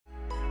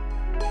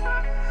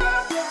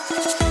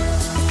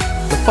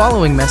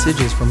following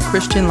message is from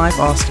Christian Life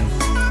Austin.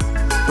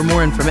 For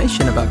more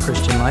information about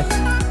Christian Life,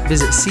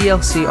 visit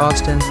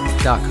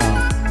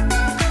clcaustin.com.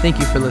 Thank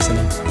you for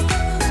listening.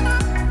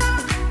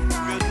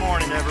 Good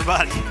morning,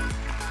 everybody.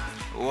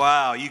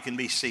 Wow, you can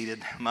be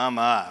seated.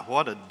 My,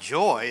 what a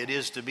joy it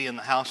is to be in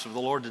the house of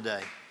the Lord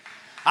today.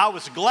 I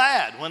was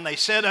glad when they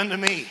said unto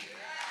me,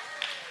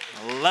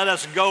 let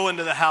us go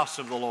into the house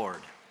of the Lord.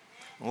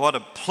 What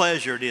a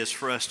pleasure it is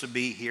for us to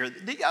be here. I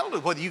don't know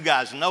whether you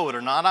guys know it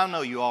or not. I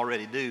know you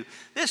already do.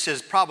 This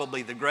is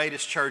probably the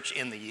greatest church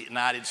in the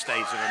United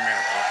States of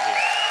America right here.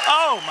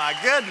 Oh, my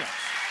goodness.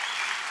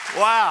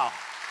 Wow.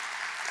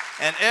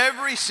 And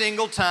every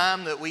single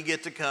time that we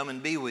get to come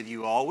and be with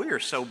you all, we are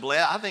so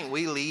blessed. I think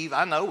we leave,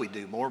 I know we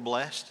do, more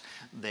blessed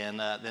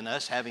than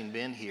us having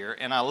been here.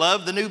 And I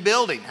love the new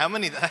building. How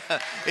many,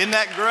 isn't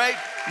that great?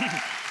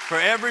 For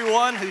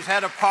everyone who's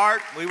had a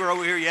part, we were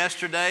over here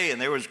yesterday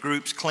and there was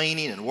groups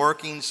cleaning and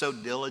working so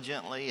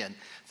diligently. And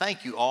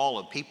thank you all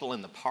of people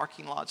in the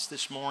parking lots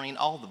this morning,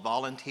 all the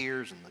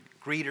volunteers and the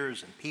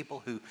greeters and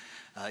people who,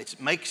 it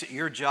makes it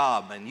your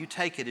job and you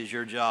take it as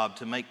your job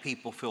to make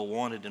people feel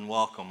wanted and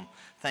welcome.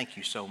 Thank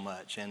you so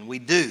much. And we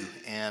do.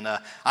 And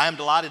I am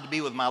delighted to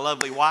be with my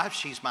lovely wife.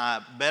 She's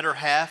my better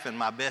half and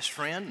my best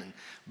friend. And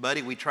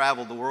buddy, we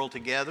traveled the world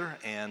together.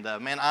 And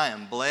man, I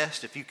am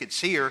blessed. If you could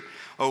see her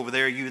over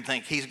there, you would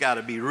think he's got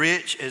to be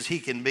rich as he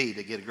can be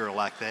to get a girl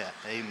like that.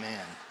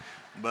 Amen.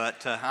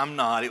 But I'm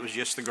not. It was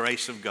just the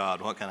grace of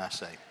God. What can I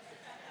say?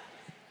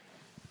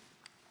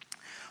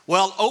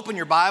 Well, open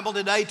your Bible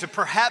today to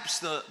perhaps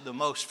the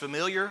most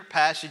familiar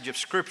passage of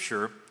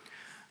Scripture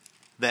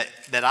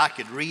that I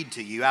could read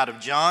to you out of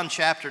John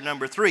chapter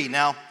number 3.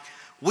 Now,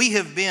 we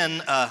have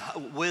been,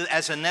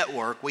 as a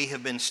network, we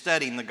have been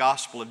studying the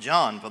Gospel of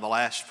John for the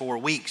last 4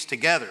 weeks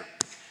together.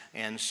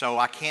 And so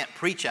I can't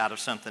preach out of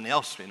something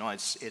else. You know,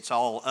 it's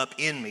all up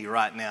in me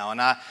right now.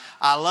 And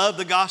I love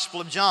the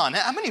Gospel of John.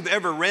 How many have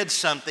ever read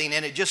something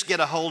and it just get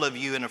a hold of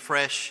you in a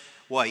fresh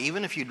way,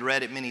 even if you'd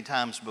read it many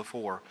times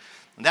before?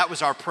 And that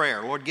was our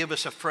prayer. Lord, give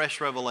us a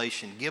fresh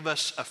revelation. Give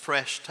us a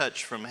fresh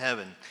touch from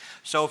heaven.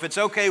 So if it's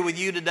okay with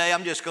you today,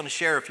 I'm just going to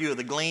share a few of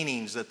the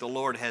gleanings that the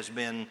Lord has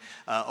been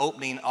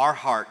opening our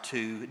heart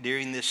to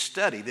during this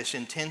study, this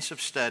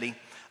intensive study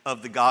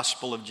of the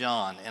Gospel of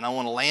John. And I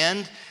want to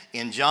land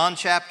in John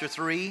chapter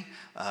 3,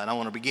 and I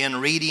want to begin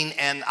reading.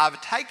 And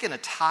I've taken a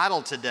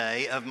title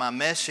today of my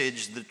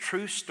message, The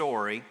True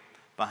Story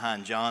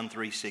Behind John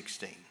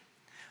 3:16.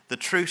 The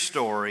true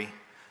story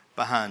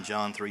behind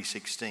John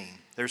 3:16.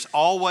 There's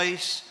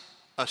always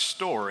a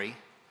story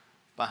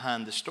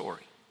behind the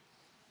story.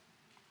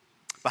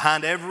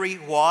 Behind every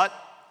what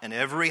and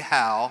every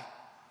how,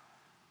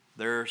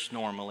 there's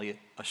normally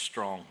a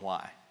strong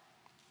why.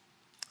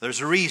 There's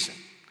a reason.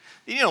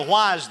 You know,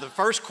 why is the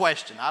first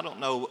question. I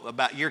don't know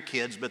about your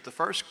kids, but the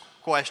first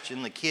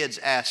question the kids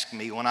asked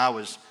me when I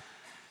was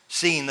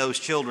seeing those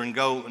children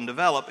go and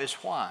develop is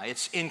why.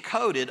 It's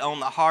encoded on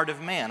the heart of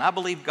man. I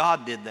believe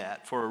God did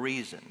that for a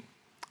reason.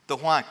 The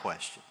why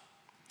question.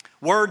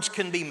 Words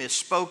can be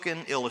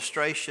misspoken,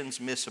 illustrations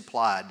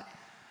misapplied.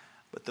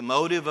 But the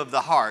motive of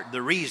the heart,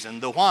 the reason,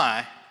 the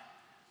why,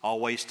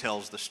 always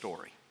tells the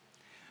story.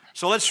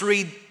 So let's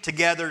read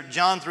together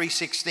John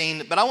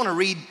 3:16. But I want to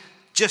read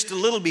just a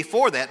little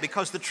before that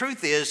because the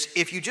truth is,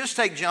 if you just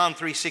take John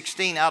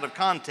 3:16 out of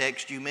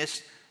context, you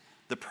miss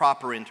the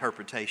proper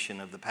interpretation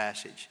of the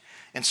passage.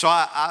 And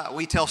so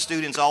we tell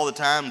students all the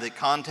time that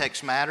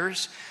context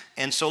matters.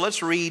 And so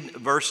let's read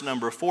verse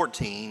number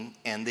 14,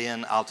 and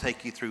then I'll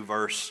take you through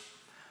verse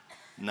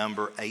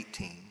number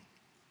 18.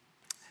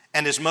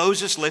 And as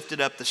Moses lifted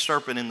up the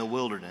serpent in the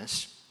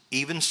wilderness,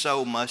 even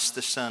so must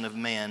the Son of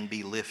Man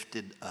be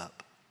lifted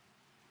up,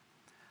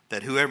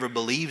 that whoever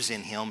believes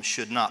in him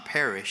should not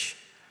perish,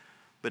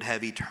 but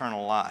have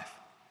eternal life.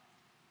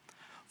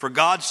 For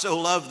God so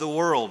loved the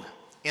world.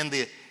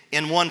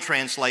 In one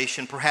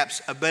translation,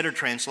 perhaps a better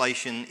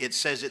translation, it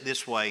says it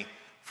this way: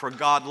 for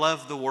God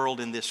loved the world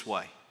in this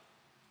way.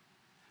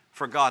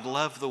 For God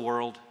loved the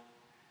world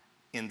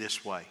in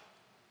this way.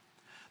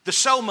 The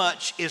so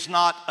much is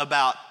not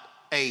about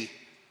a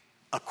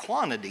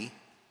quantity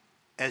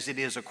as it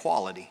is a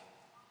quality.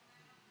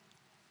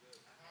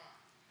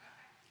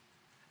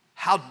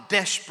 How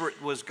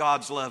desperate was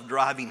God's love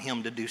driving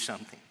him to do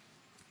something?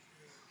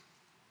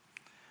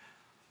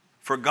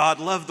 For God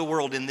loved the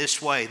world in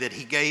this way, that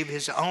he gave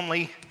his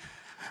only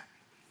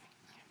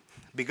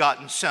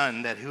begotten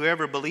Son, that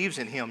whoever believes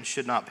in him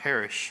should not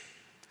perish,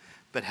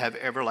 but have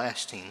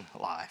everlasting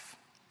life.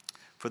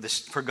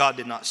 For God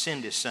did not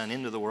send his Son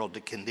into the world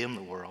to condemn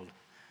the world,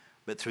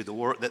 but through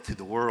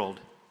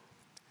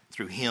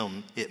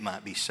him it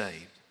might be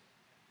saved.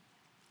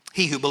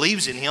 He who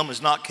believes in him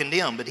is not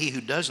condemned, but he who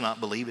does not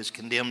believe is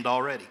condemned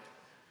already,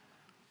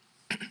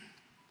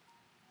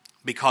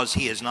 because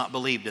he has not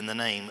believed in the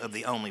name of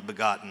the only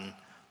begotten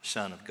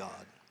Son of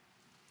God.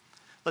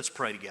 Let's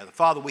pray together.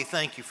 Father, we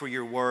thank you for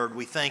your word.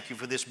 We thank you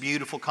for this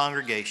beautiful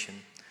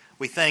congregation.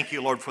 We thank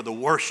you, Lord, for the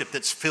worship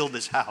that's filled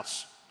this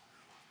house.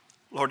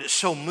 Lord, it's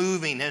so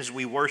moving as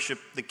we worship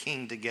the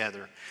King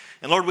together.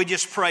 And Lord, we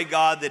just pray,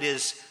 God, that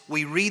as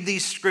we read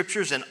these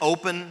scriptures and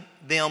open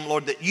them,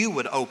 Lord, that you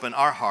would open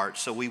our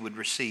hearts so we would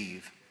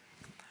receive.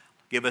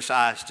 Give us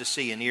eyes to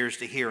see and ears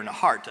to hear and a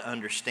heart to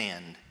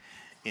understand.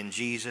 In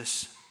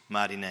Jesus'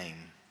 mighty name,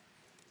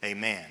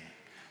 amen.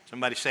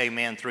 Somebody say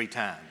amen 3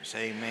 times.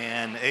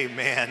 Amen,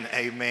 amen,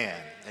 amen,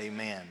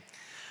 amen.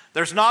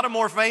 There's not a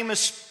more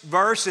famous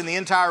verse in the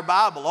entire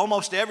Bible.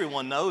 Almost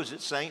everyone knows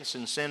it, saints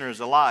and sinners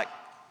alike.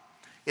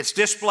 It's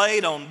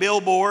displayed on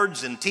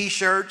billboards and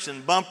T-shirts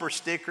and bumper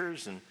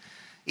stickers and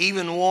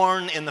even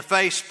worn in the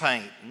face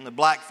paint, in the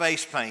black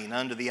face paint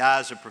under the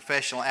eyes of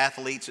professional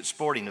athletes at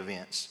sporting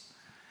events.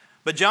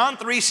 But John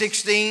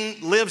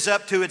 3:16 lives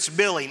up to its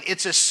billing.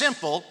 It's as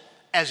simple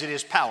as it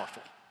is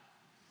powerful.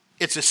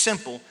 It's as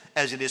simple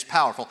as it is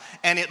powerful.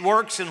 And it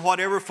works in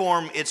whatever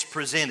form it's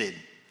presented.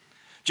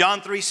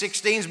 John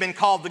 3:16 has been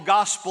called the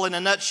gospel in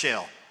a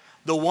nutshell,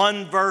 the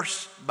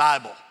one-verse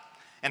Bible.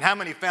 And how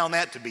many found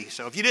that to be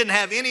so? If you didn't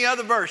have any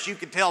other verse, you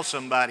could tell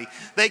somebody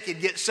they could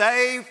get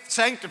saved,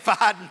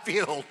 sanctified, and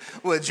filled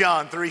with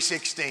John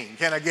 3:16.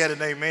 Can I get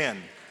an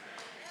amen?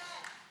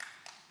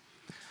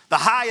 The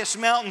highest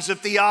mountains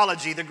of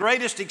theology, the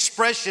greatest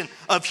expression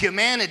of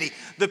humanity,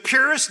 the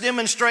purest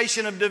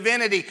demonstration of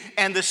divinity,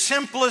 and the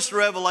simplest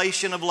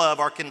revelation of love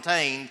are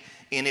contained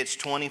in its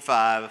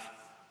 25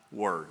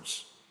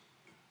 words.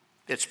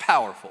 It's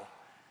powerful.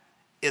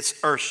 It's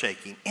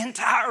earth-shaking.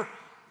 Entire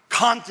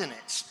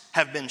continents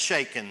have been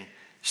shaken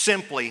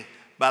simply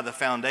by the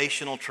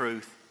foundational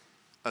truth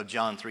of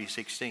John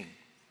 3:16.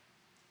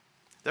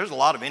 There's a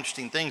lot of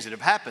interesting things that have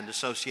happened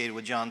associated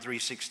with John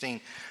 3:16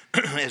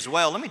 as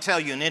well. Let me tell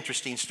you an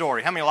interesting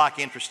story. How many like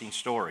interesting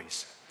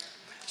stories?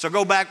 So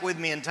go back with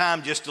me in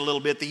time just a little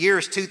bit. The year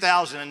is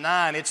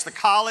 2009. It's the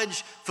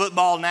college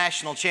football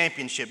national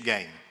championship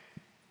game.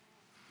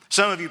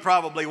 Some of you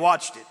probably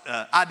watched it.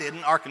 I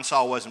didn't.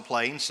 Arkansas wasn't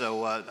playing,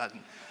 so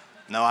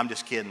no, I'm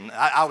just kidding.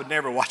 I would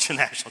never watch a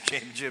national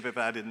championship if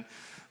I didn't.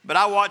 But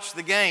I watched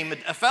the game.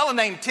 A fellow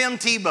named Tim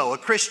Tebow, a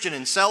Christian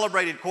and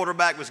celebrated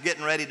quarterback, was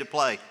getting ready to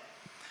play.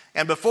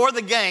 And before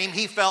the game,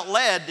 he felt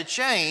led to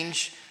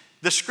change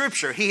the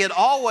scripture. He had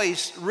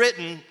always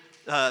written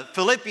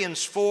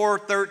Philippians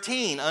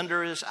 4:13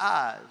 under his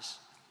eyes.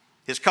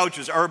 His coach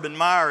was Urban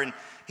Meyer, and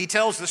he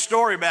tells the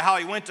story about how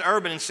he went to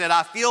Urban and said,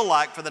 I feel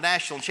like for the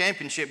national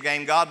championship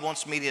game, God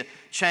wants me to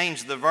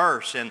change the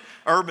verse. And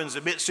Urban's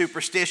a bit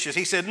superstitious.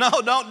 He said, no,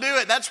 don't do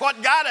it. That's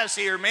what got us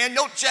here, man.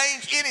 Don't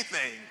change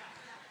anything.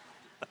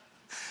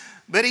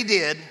 But he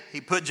did. He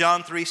put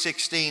John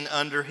 3:16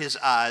 under his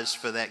eyes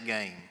for that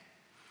game.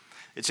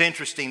 It's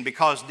interesting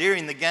because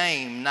during the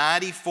game,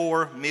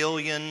 94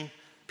 million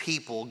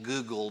people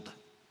Googled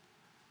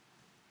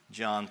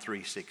John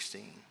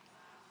 3:16.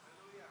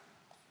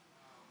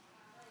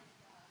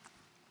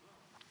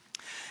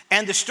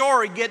 And the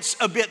story gets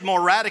a bit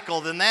more radical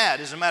than that.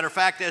 As a matter of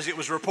fact, as it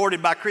was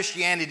reported by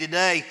Christianity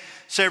Today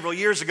several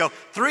years ago,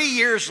 3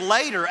 years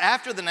later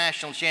after the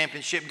national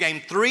championship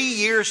game, 3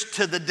 years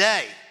to the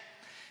day,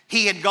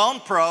 he had gone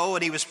pro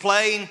and he was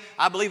playing,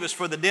 I believe it was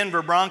for the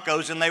Denver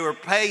Broncos, and they were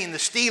playing the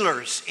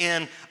Steelers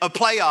in a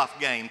playoff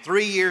game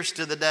 3 years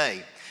to the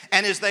day.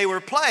 And as they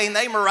were playing,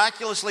 they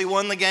miraculously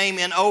won the game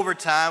in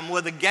overtime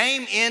with a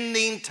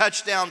game-ending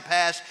touchdown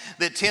pass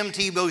that Tim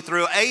Tebow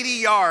threw 80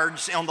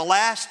 yards on the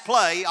last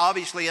play,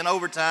 obviously in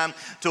overtime,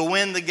 to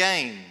win the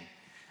game.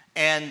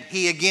 And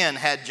he again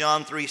had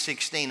John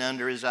 3:16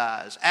 under his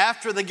eyes.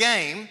 After the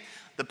game,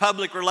 the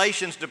public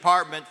relations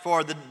department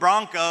for the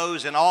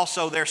Broncos and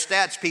also their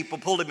stats people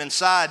pulled him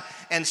inside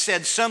and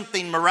said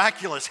something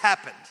miraculous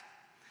happened.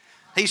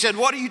 He said,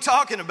 what are you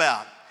talking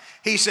about?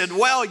 He said,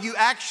 well, you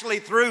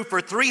actually threw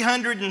for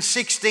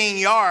 316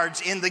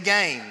 yards in the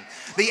game.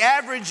 The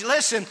average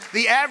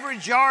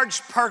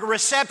yards per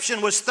reception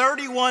was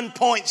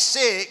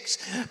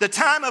 31.6. The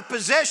time of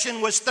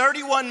possession was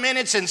 31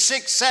 minutes and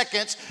 6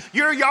 seconds.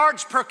 Your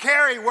yards per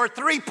carry were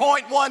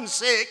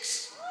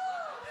 3.16.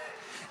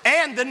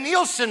 And the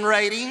Nielsen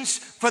ratings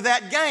for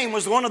that game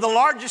was one of the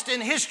largest in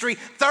history,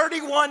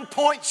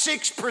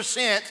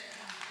 31.6%.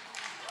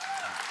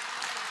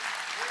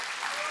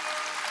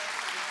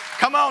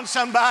 Come on,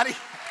 somebody.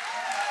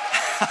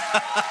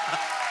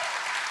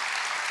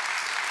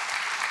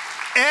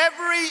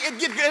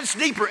 It gets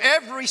deeper.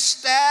 Every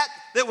stat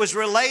that was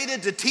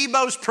related to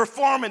Tebow's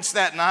performance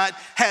that night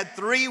had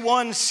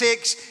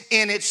 316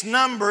 in its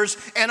numbers,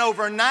 and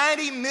over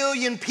 90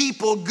 million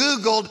people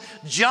Googled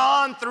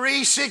John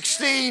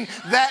 3:16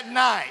 that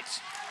night.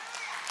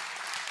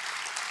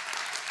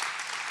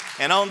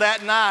 And on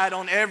that night,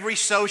 on every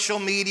social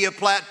media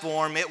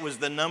platform, it was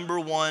the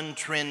 #1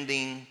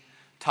 trending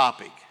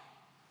topic.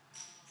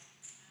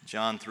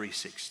 John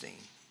 3:16.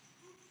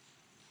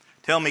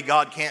 Tell me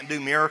God can't do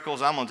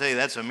miracles. I'm going to tell you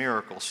that's a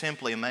miracle.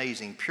 Simply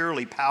amazing,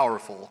 purely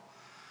powerful.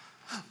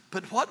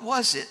 But what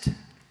was it?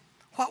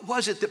 What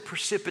was it that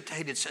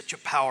precipitated such a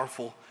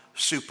powerful,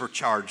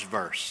 supercharged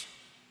verse?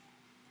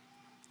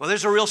 Well,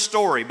 there's a real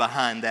story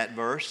behind that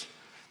verse.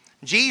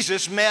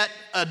 Jesus met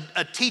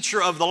a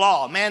teacher of the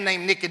law, a man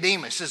named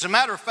Nicodemus. As a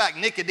matter of fact,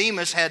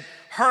 Nicodemus had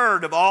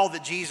heard of all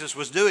that Jesus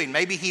was doing.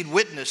 Maybe he'd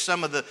witnessed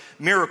some of the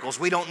miracles.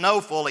 We don't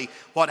know fully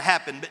what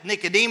happened, but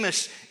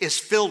Nicodemus is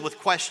filled with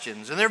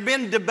questions. And there have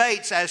been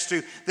debates as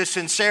to the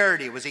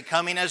sincerity. Was he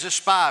coming as a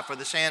spy for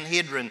the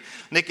Sanhedrin?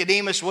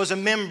 Nicodemus was a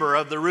member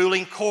of the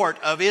ruling court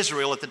of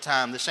Israel at the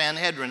time, the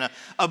Sanhedrin,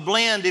 a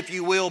blend, if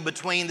you will,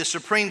 between the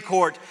Supreme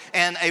Court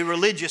and a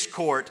religious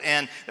court.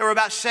 And there were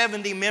about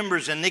 70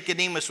 members, and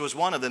Nicodemus was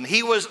one of them.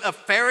 He was a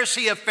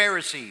Pharisee of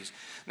Pharisees.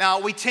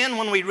 Now, we tend,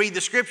 when we read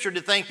the Scripture, to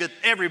think that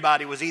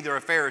everybody was either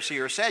a Pharisee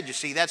or a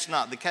Sadducee. That's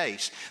not the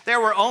case. There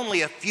were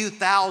only a few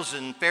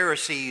thousand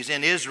Pharisees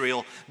in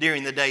Israel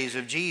during the days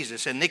of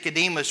Jesus, and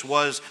Nicodemus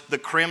was the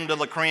creme de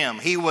la creme.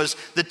 He was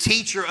the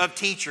teacher of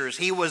teachers.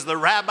 He was the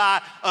rabbi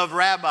of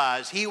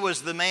rabbis. He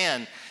was the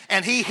man.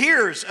 And he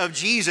hears of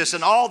Jesus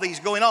and all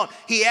these going on.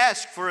 He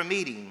asks for a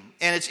meeting,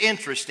 and it's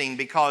interesting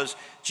because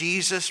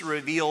Jesus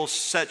reveals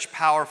such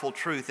powerful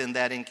truth in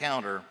that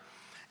encounter.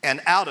 And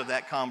out of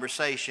that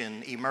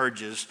conversation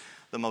emerges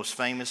the most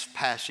famous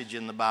passage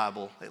in the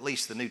Bible, at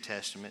least the New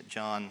Testament,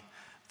 John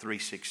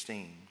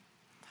 3:16.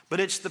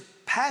 But it's the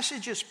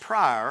passages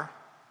prior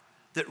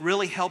that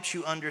really helps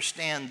you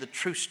understand the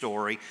true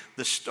story,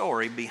 the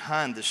story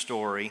behind the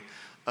story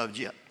of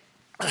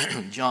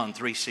John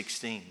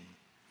 3:16.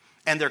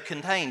 And they're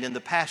contained in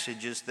the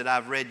passages that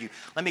I've read you.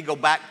 Let me go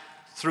back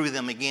through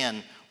them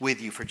again with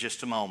you for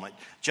just a moment.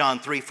 John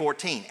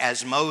 3:14,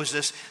 as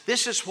Moses,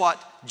 this is what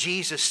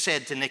Jesus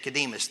said to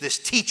Nicodemus, this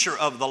teacher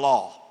of the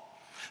law.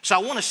 So I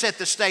want to set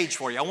the stage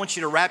for you. I want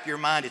you to wrap your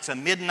mind. It's a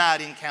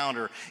midnight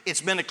encounter. It's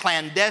been a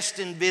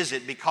clandestine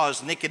visit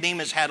because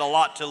Nicodemus had a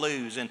lot to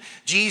lose, and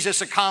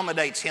Jesus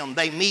accommodates him.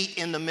 They meet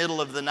in the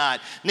middle of the night.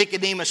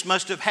 Nicodemus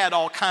must have had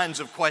all kinds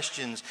of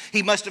questions.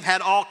 He must have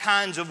had all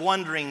kinds of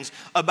wonderings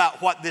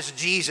about what this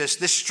Jesus,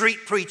 this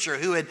street preacher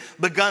who had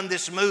begun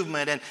this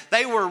movement, and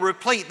they were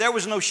replete. There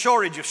was no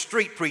shortage of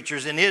street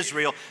preachers in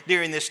Israel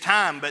during this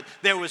time, but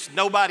there was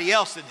nobody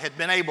else that had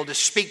been able to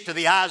speak to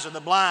the eyes of the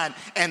blind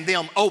and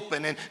them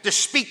open, and to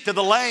speak to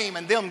the lame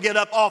and them get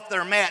up off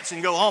their mats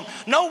and go home.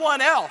 No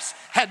one else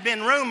had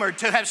been rumored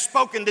to have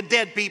spoken to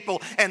dead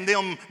people and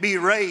them be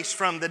raised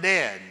from the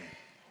dead.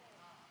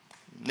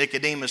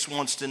 Nicodemus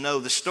wants to know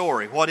the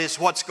story.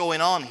 What's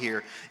going on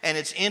here? And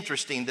it's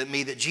interesting to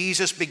me that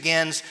Jesus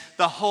begins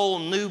the whole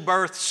new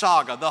birth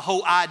saga, the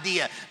whole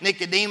idea.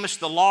 Nicodemus,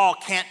 the law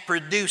can't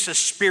produce a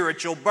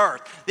spiritual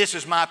birth. This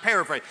is my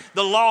paraphrase.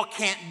 The law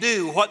can't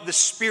do what the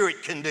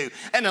Spirit can do.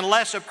 And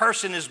unless a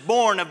person is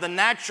born of the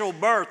natural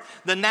birth,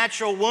 the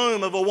natural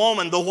womb of a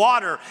woman, the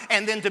water,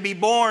 and then to be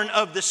born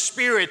of the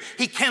Spirit,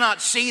 he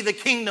cannot see the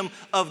kingdom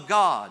of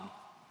God.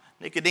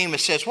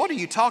 Nicodemus says, what are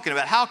you talking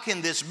about? How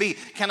can this be?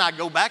 Can I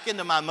go back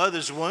into my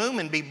mother's womb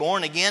and be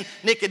born again?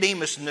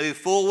 Nicodemus knew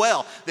full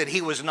well that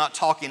he was not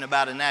talking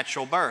about a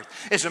natural birth.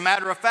 As a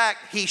matter of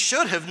fact, he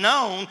should have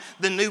known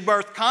the new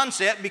birth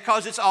concept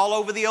because it's all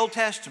over the Old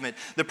Testament.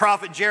 The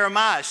prophet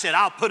Jeremiah said,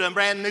 I'll put a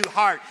brand new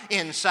heart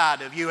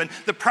inside of you. And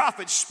the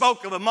prophet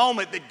spoke of a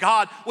moment that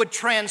God would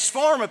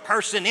transform a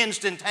person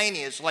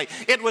instantaneously.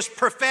 It was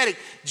prophetic.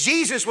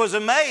 Jesus was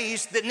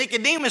amazed that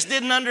Nicodemus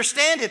didn't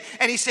understand it.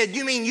 And he said,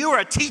 you mean you are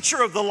a teacher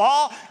of the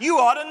law? You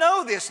ought to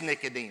know this,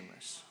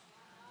 Nicodemus.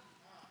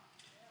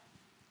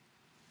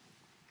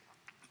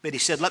 But he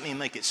said, let me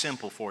make it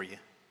simple for you.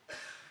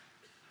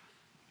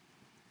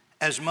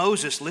 As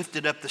Moses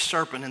lifted up the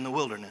serpent in the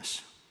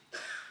wilderness,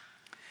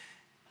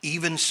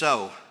 even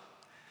so,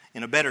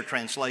 in a better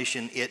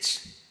translation,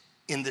 it's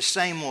in the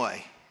same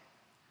way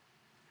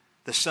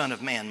the Son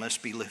of Man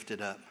must be lifted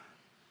up,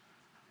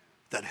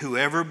 that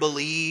whoever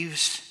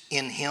believes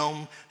in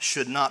him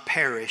should not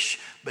perish,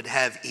 but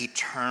have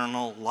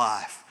eternal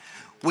life.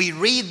 We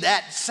read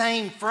that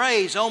same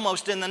phrase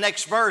almost in the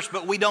next verse,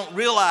 but we don't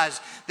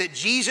realize that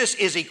Jesus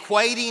is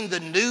equating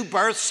the new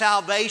birth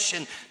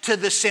salvation to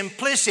the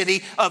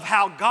simplicity of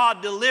how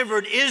God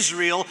delivered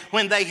Israel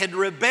when they had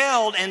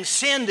rebelled and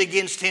sinned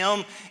against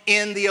him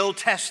in the Old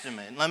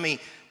Testament. Let me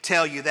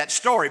tell you that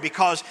story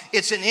because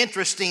it's an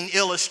interesting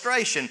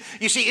illustration.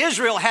 You see,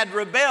 Israel had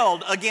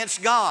rebelled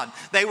against God.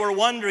 They were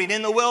wandering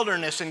in the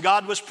wilderness, and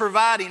God was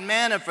providing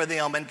manna for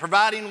them and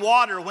providing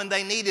water when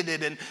they needed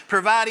it and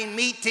providing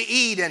meat to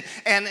eat.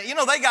 And you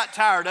know, they got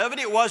tired of it.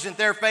 It wasn't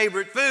their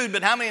favorite food,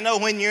 but how many know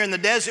when you're in the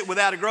desert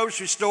without a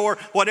grocery store,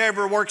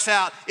 whatever works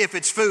out, if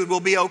it's food, will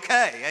be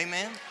okay.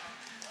 Amen?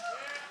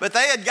 But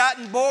they had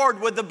gotten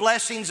bored with the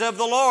blessings of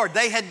the Lord.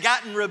 They had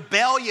gotten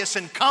rebellious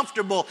and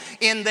comfortable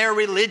in their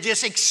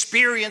religious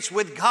experience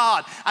with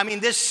God. I mean,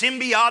 this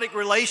symbiotic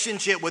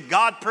relationship with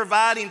God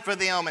providing for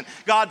them and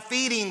God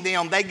feeding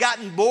them. They'd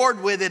gotten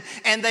bored with it,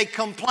 and they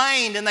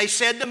complained, and they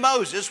said to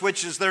Moses,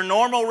 which is their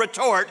normal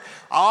retort,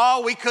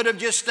 oh, we could have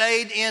just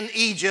stayed in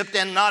Egypt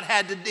and not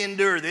had to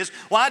endure this.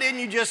 Why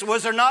didn't you just,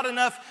 was there not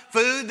enough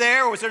food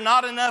there? Was there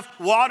not enough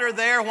water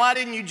there? Why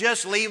didn't you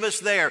just leave us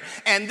there?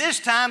 And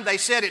this time they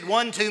said it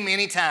one too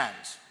many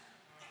times.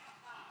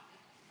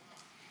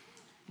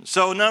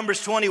 So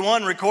Numbers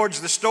 21 records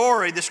the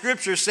story. The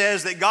scripture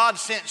says that God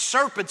sent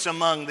serpents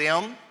among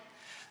them.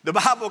 The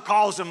Bible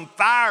calls them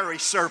fiery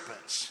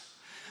serpents.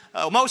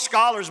 Most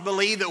scholars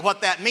believe that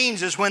what that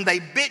means is when they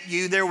bit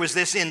you, there was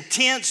this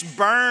intense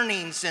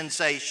burning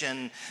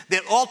sensation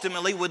that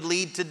ultimately would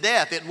lead to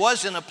death. It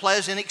wasn't a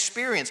pleasant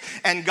experience.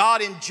 And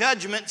God in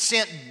judgment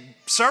sent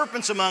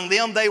serpents among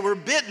them. They were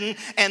bitten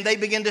and they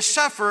began to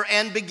suffer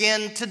and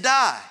began to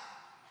die.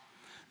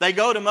 They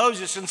go to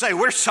Moses and say,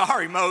 "We're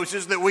sorry,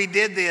 Moses, that we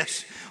did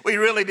this. We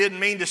really didn't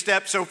mean to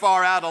step so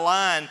far out of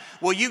line.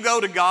 Will you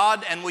go to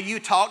God and will you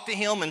talk to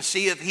him and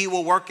see if he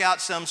will work out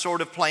some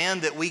sort of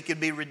plan that we could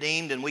be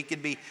redeemed and we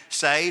could be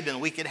saved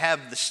and we could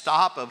have the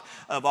stop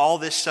of all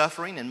this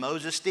suffering?" And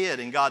Moses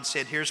did. And God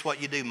said, "Here's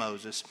what you do,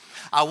 Moses.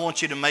 I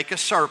want you to make a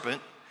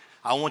serpent.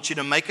 I want you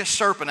to make a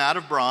serpent out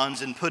of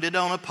bronze and put it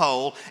on a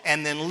pole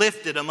and then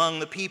lift it among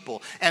the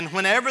people. And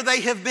whenever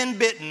they have been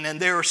bitten and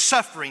they are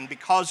suffering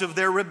because of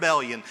their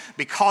rebellion,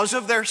 because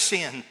of their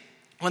sin,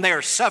 when they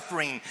are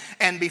suffering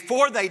and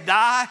before they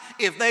die,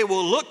 if they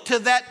will look to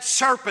that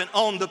serpent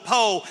on the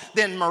pole,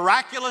 then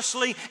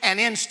miraculously and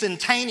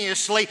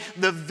instantaneously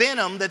the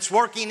venom that's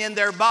working in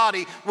their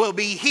body will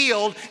be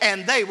healed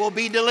and they will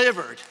be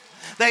delivered."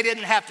 They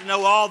didn't have to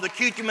know all the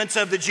accoutrements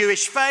of the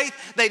Jewish faith.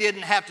 They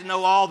didn't have to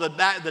know all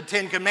the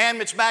 10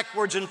 Commandments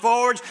backwards and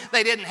forwards.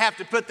 They didn't have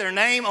to put their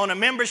name on a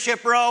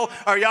membership roll.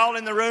 Are y'all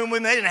in the room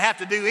with me? They didn't have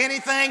to do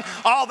anything.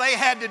 All they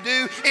had to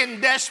do in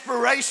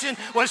desperation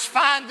was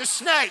find the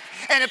snake.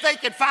 And if they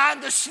could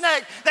find the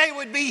snake, they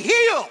would be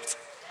healed.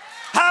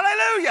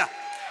 Hallelujah.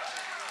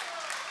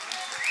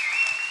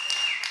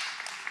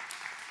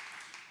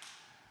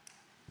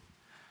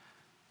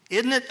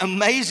 Isn't it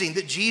amazing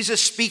that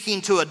Jesus,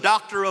 speaking to a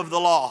doctor of the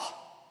law,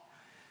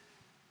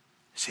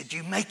 said,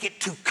 "You make it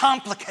too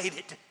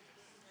complicated.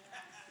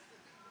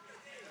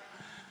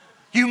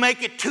 You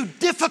make it too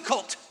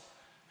difficult.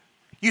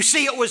 You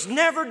see, it was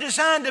never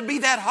designed to be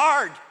that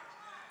hard."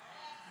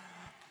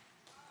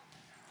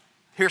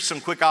 Here's some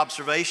quick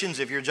observations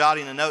if you're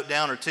jotting a note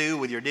down or two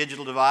with your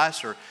digital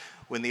device or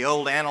with the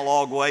old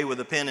analog way with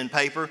a pen and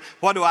paper.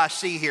 What do I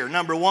see here?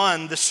 Number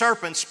one, the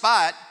serpent's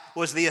bite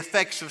was the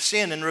effects of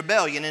sin and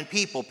rebellion in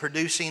people,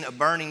 producing a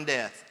burning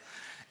death.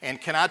 And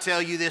can I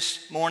tell you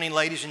this morning,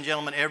 ladies and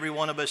gentlemen, every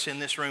one of us in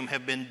this room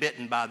have been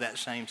bitten by that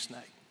same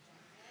snake.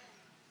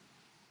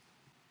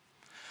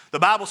 The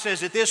Bible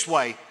says it this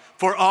way,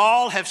 "For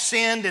all have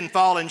sinned and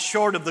fallen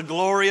short of the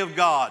glory of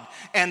God,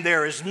 and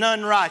there is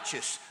none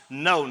righteous,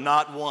 no,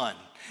 not one."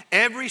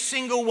 Every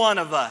single one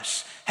of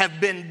us have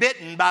been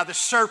bitten by the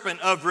serpent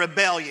of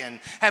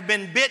rebellion, have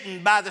been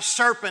bitten by the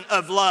serpent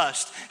of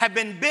lust, have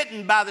been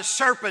bitten by the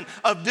serpent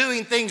of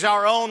doing things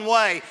our own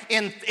way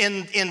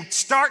in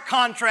stark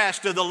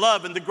contrast to the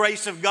love and the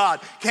grace of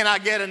God. Can I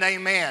get an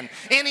amen?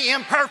 Any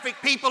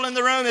imperfect people in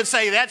the room that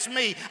say, "That's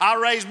me," I'll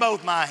raise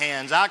both my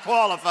hands. I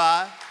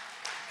qualify.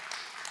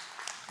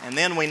 And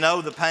then we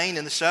know the pain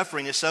and the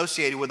suffering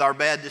associated with our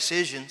bad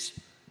decisions.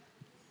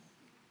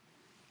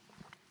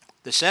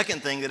 The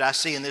second thing that I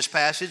see in this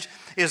passage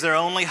is their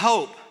only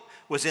hope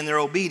was in their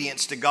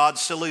obedience to God's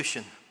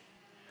solution.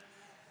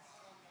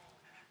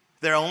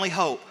 Their only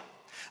hope.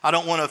 I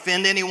don't want to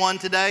offend anyone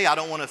today. I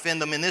don't want to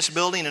offend them in this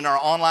building, in our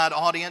online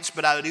audience,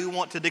 but I do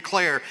want to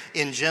declare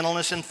in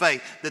gentleness and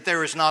faith that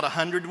there is not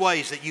 100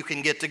 ways that you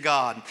can get to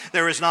God.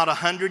 There is not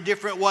 100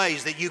 different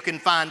ways that you can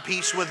find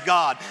peace with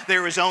God.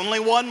 There is only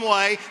one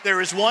way.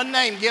 There is one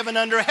name given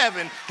under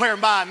heaven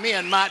whereby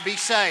men might be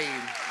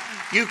saved.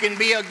 You can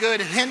be a good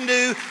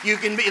Hindu. You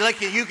can be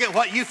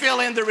what you fill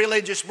in the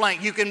religious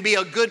blank. You can be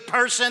a good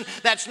person.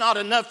 That's not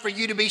enough for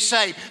you to be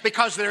saved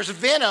because there's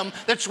venom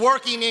that's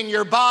working in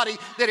your body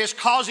that is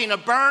causing a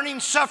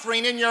burning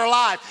suffering in your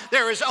life.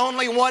 There is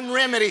only one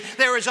remedy.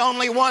 There is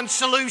only one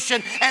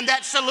solution, and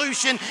that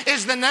solution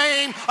is the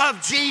name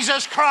of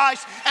Jesus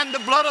Christ and the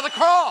blood of the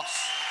cross.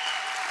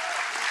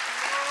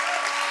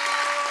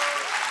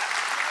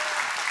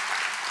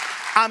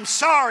 I'm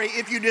sorry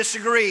if you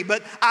disagree,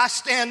 but I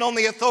stand on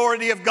the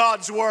authority of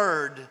God's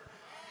word.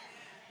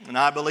 And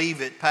I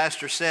believe it.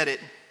 Pastor said it.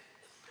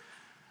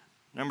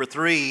 Number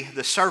 3,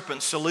 the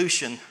serpent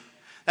solution.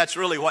 That's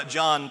really what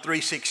John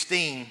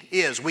 3:16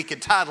 is. We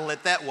could title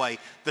it that way,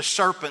 the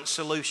serpent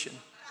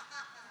solution.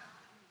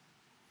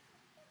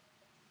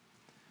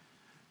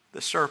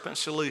 The serpent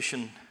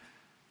solution.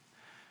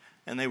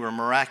 And they were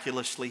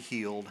miraculously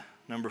healed.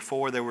 Number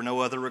 4, there were no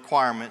other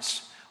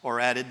requirements or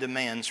added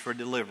demands for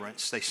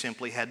deliverance. They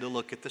simply had to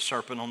look at the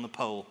serpent on the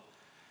pole,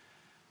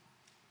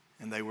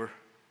 and they were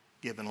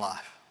given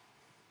life.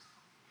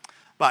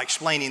 By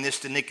explaining this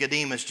to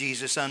Nicodemus,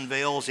 Jesus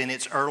unveils in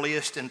its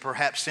earliest and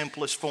perhaps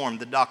simplest form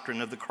the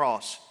doctrine of the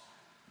cross.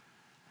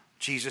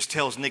 Jesus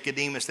tells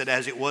Nicodemus that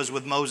as it was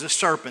with Moses'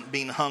 serpent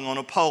being hung on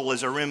a pole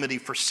as a remedy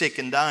for sick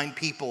and dying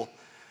people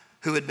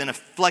who had been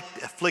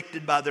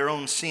afflicted by their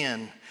own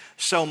sin,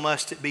 so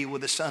must it be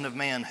with the Son of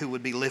Man who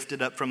would be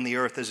lifted up from the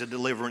earth as a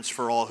deliverance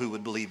for all who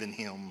would believe in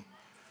him.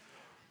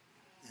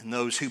 And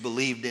those who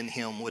believed in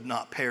him would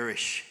not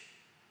perish,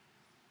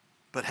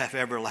 but have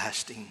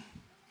everlasting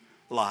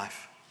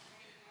life.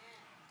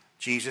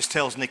 Jesus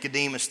tells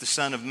Nicodemus, the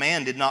Son of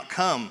Man did not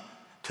come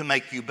to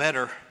make you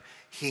better.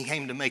 He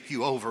came to make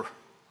you over.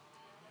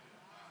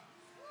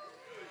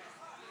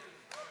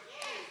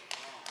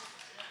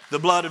 The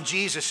blood of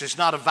Jesus is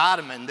not a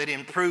vitamin that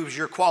improves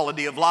your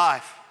quality of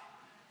life.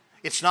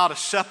 It's not a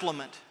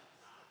supplement.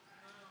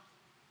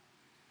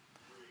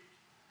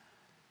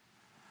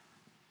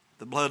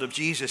 The blood of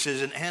Jesus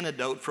is an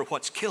antidote for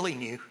what's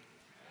killing you.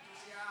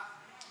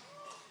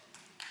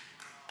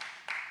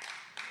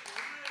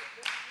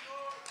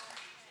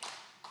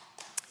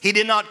 He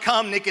did not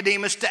come,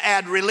 Nicodemus, to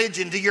add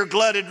religion to your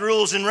glutted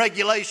rules and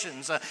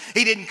regulations.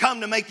 He didn't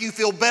come to make you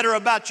feel better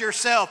about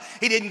yourself.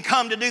 He didn't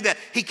come to do that.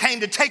 He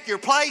came to take your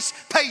place,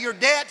 pay your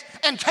debt,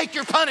 and take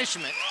your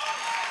punishment.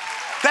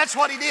 That's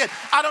what he did.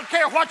 I don't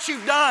care what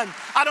you've done.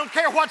 I don't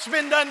care what's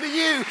been done to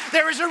you.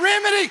 There is a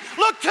remedy.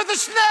 Look to the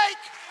snake.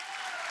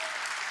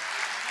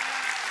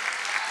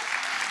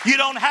 You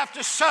don't have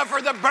to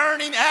suffer the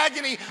burning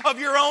agony of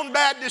your own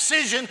bad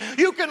decision.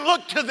 You can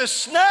look to the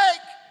snake.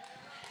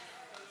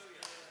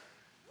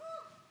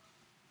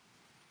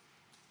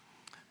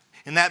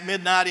 In that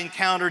midnight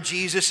encounter,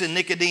 Jesus and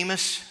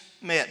Nicodemus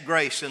met.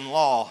 Grace and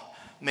law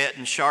met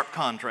in sharp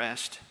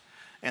contrast,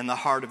 and the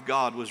heart of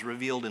God was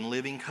revealed in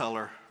living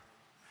color.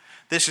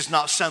 This is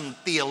not some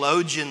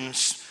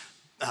theologian's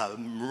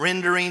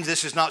renderings.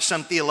 This is not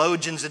some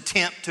theologian's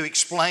attempt to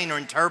explain or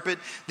interpret.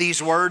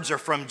 These words are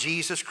from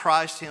Jesus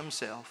Christ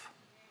himself.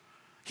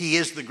 He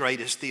is the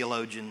greatest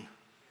theologian.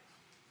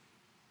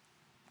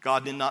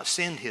 God did not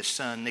send his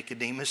son,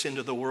 Nicodemus,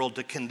 into the world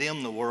to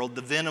condemn the world.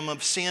 The venom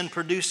of sin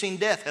producing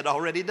death had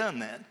already done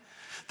that.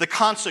 The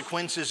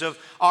consequences of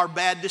our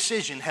bad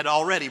decision had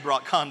already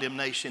brought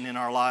condemnation in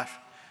our life.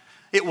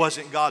 It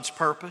wasn't God's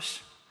purpose.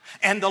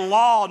 And the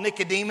law,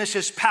 Nicodemus,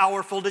 is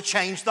powerful to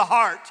change the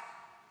heart.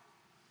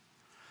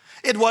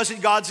 It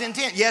wasn't God's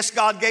intent. Yes,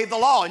 God gave the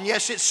law, and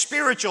yes, it's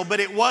spiritual,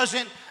 but it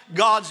wasn't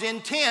God's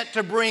intent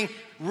to bring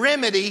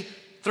remedy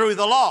through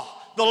the law.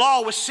 The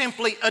law was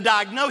simply a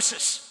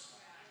diagnosis.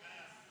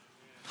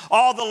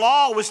 All the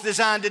law was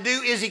designed to do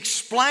is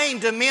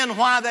explain to men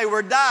why they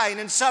were dying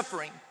and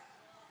suffering.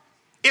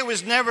 It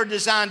was never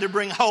designed to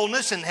bring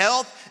wholeness and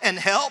health and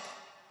help.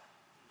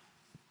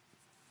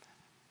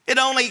 It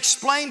only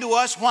explained to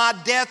us why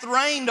death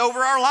reigned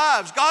over our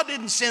lives. God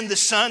didn't send the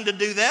Son to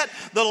do that.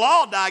 The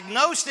law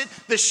diagnosed it.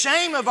 The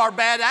shame of our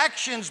bad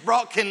actions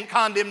brought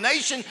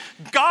condemnation.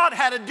 God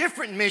had a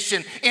different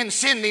mission in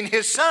sending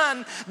his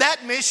Son.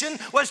 That mission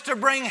was to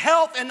bring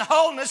health and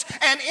wholeness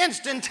and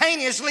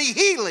instantaneously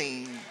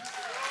healing.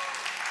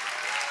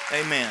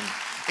 Amen.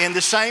 In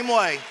the same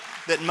way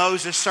that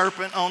Moses'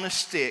 serpent on a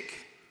stick.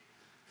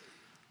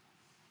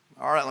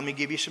 All right, let me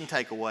give you some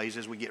takeaways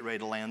as we get ready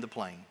to land the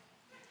plane.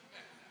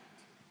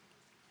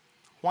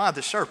 Why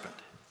the serpent?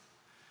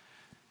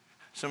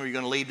 Some of you are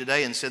going to leave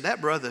today and said,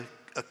 that brother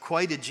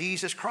equated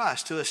Jesus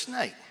Christ to a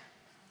snake.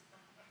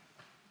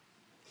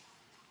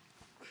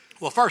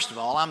 Well, first of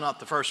all, I'm not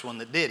the first one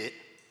that did it.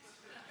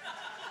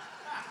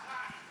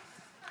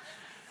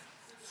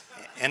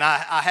 And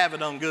I have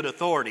it on good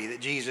authority that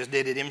Jesus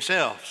did it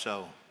himself,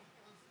 so.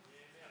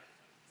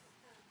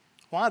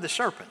 Why the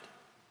serpent?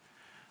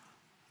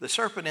 The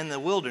serpent in the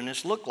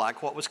wilderness looked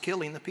like what was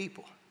killing the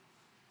people.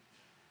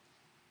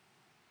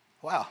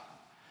 Wow.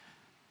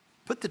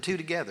 Put the two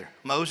together.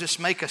 Moses,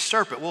 make a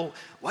serpent. Well,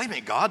 wait a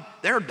minute, God,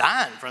 they're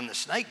dying from the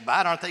snake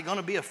bite. Aren't they going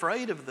to be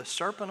afraid of the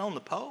serpent on the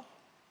pole?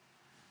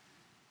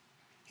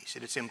 He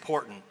said it's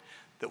important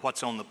that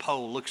what's on the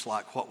pole looks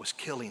like what was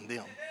killing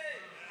them.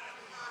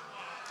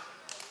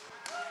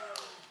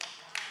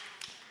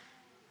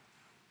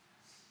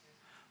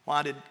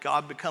 Why did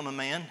God become a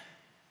man?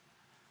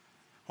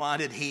 Why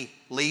did he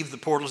leave the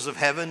portals of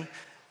heaven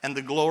and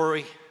the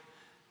glory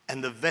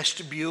and the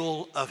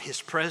vestibule of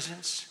his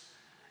presence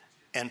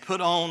and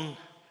put on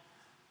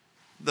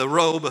the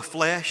robe of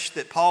flesh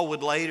that Paul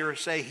would later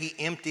say he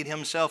emptied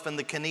himself in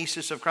the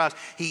kinesis of Christ?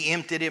 He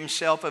emptied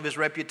himself of his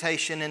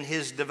reputation and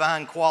his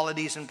divine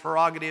qualities and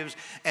prerogatives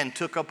and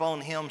took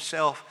upon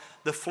himself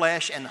the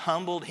flesh and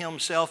humbled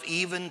himself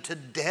even to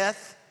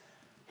death.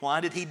 Why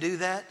did he do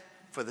that?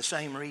 For the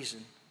same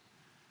reason.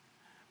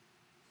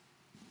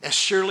 As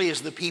surely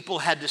as the people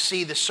had to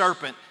see the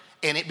serpent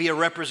and it be a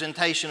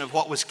representation of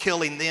what was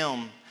killing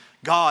them,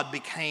 God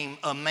became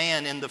a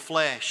man in the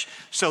flesh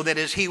so that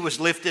as he was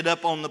lifted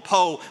up on the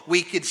pole,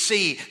 we could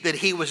see that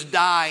he was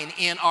dying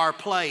in our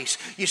place.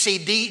 You see,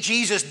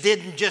 Jesus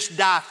didn't just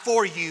die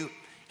for you,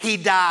 he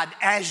died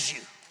as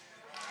you.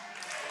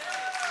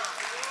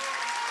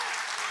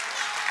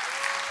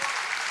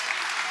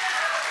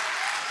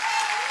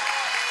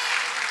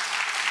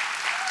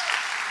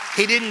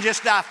 He didn't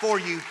just die for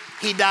you,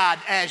 he died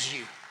as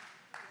you.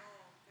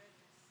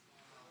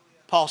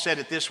 Paul said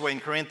it this way in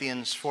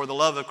Corinthians, for the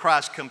love of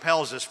Christ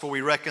compels us, for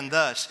we reckon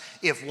thus,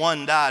 if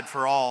one died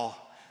for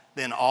all,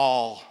 then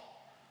all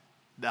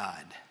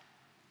died.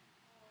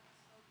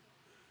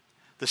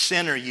 The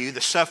sinner you,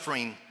 the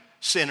suffering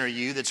sinner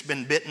you that's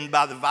been bitten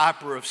by the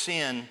viper of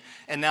sin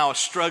and now is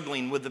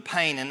struggling with the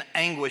pain and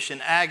anguish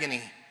and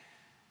agony,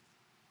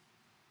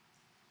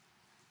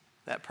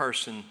 that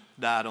person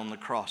died on the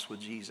cross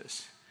with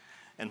Jesus.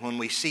 And when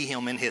we see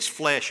him in his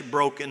flesh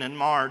broken and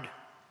marred,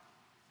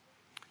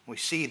 we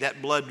see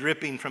that blood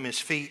dripping from his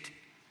feet,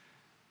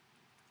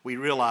 we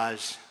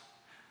realize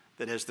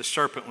that as the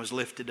serpent was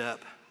lifted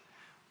up,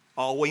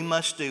 all we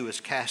must do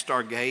is cast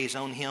our gaze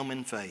on him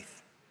in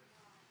faith.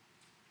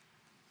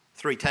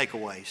 3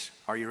 takeaways.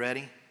 Are you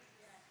ready?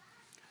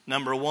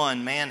 Number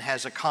 1, man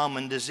has a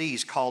common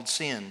disease called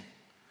sin.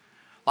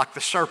 Like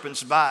the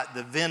serpent's bite,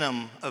 the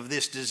venom of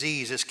this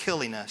disease is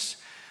killing us.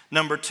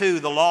 Number 2,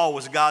 the law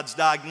was God's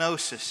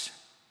diagnosis.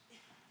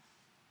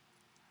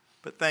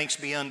 But thanks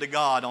be unto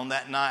God, on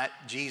that night,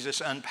 Jesus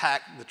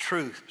unpacked the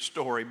truth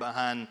story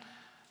behind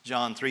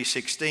John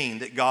 3:16,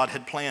 that God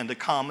had planned a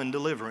common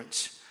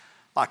deliverance.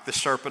 Like the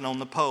serpent on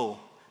the pole,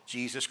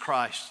 Jesus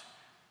Christ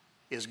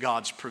is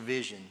God's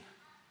provision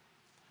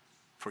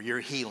for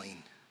your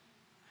healing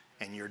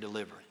and your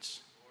deliverance.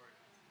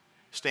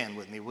 Stand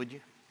with me, would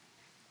you?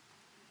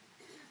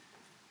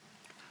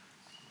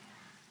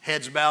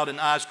 Heads bowed and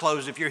eyes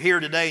closed. If you're here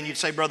today and you'd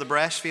say, Brother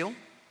Brassfield,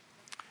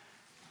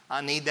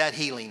 I need that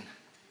healing.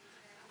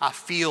 I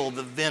feel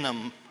the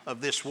venom of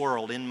this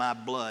world in my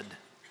blood.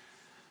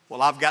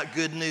 Well, I've got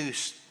good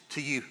news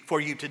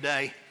for you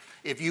today.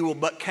 If you will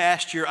but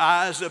cast your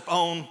eyes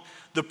upon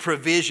the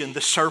provision,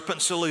 the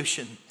serpent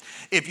solution,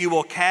 if you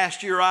will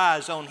cast your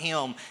eyes on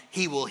him,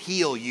 he will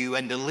heal you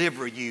and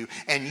deliver you,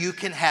 and you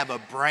can have a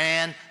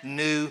brand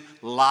new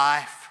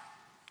life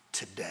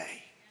today.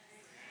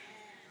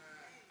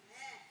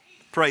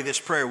 Pray this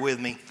prayer with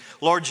me.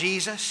 Lord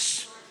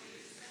Jesus,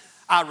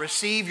 I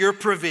receive your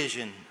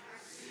provision.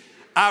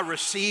 I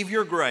receive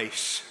your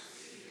grace.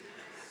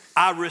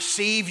 I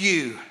receive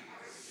you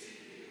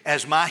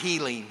as my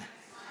healing,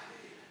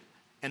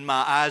 and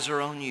my eyes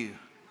are on you.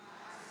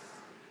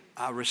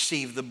 I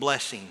receive the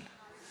blessing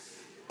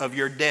of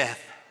your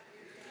death,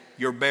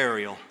 your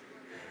burial,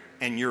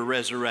 and your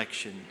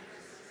resurrection.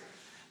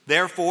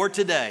 Therefore,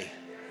 today,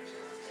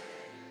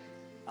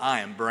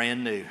 I am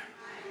brand new.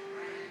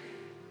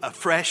 A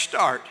fresh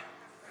start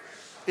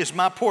is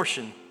my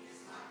portion.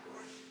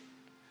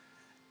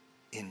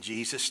 In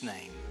Jesus'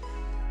 name.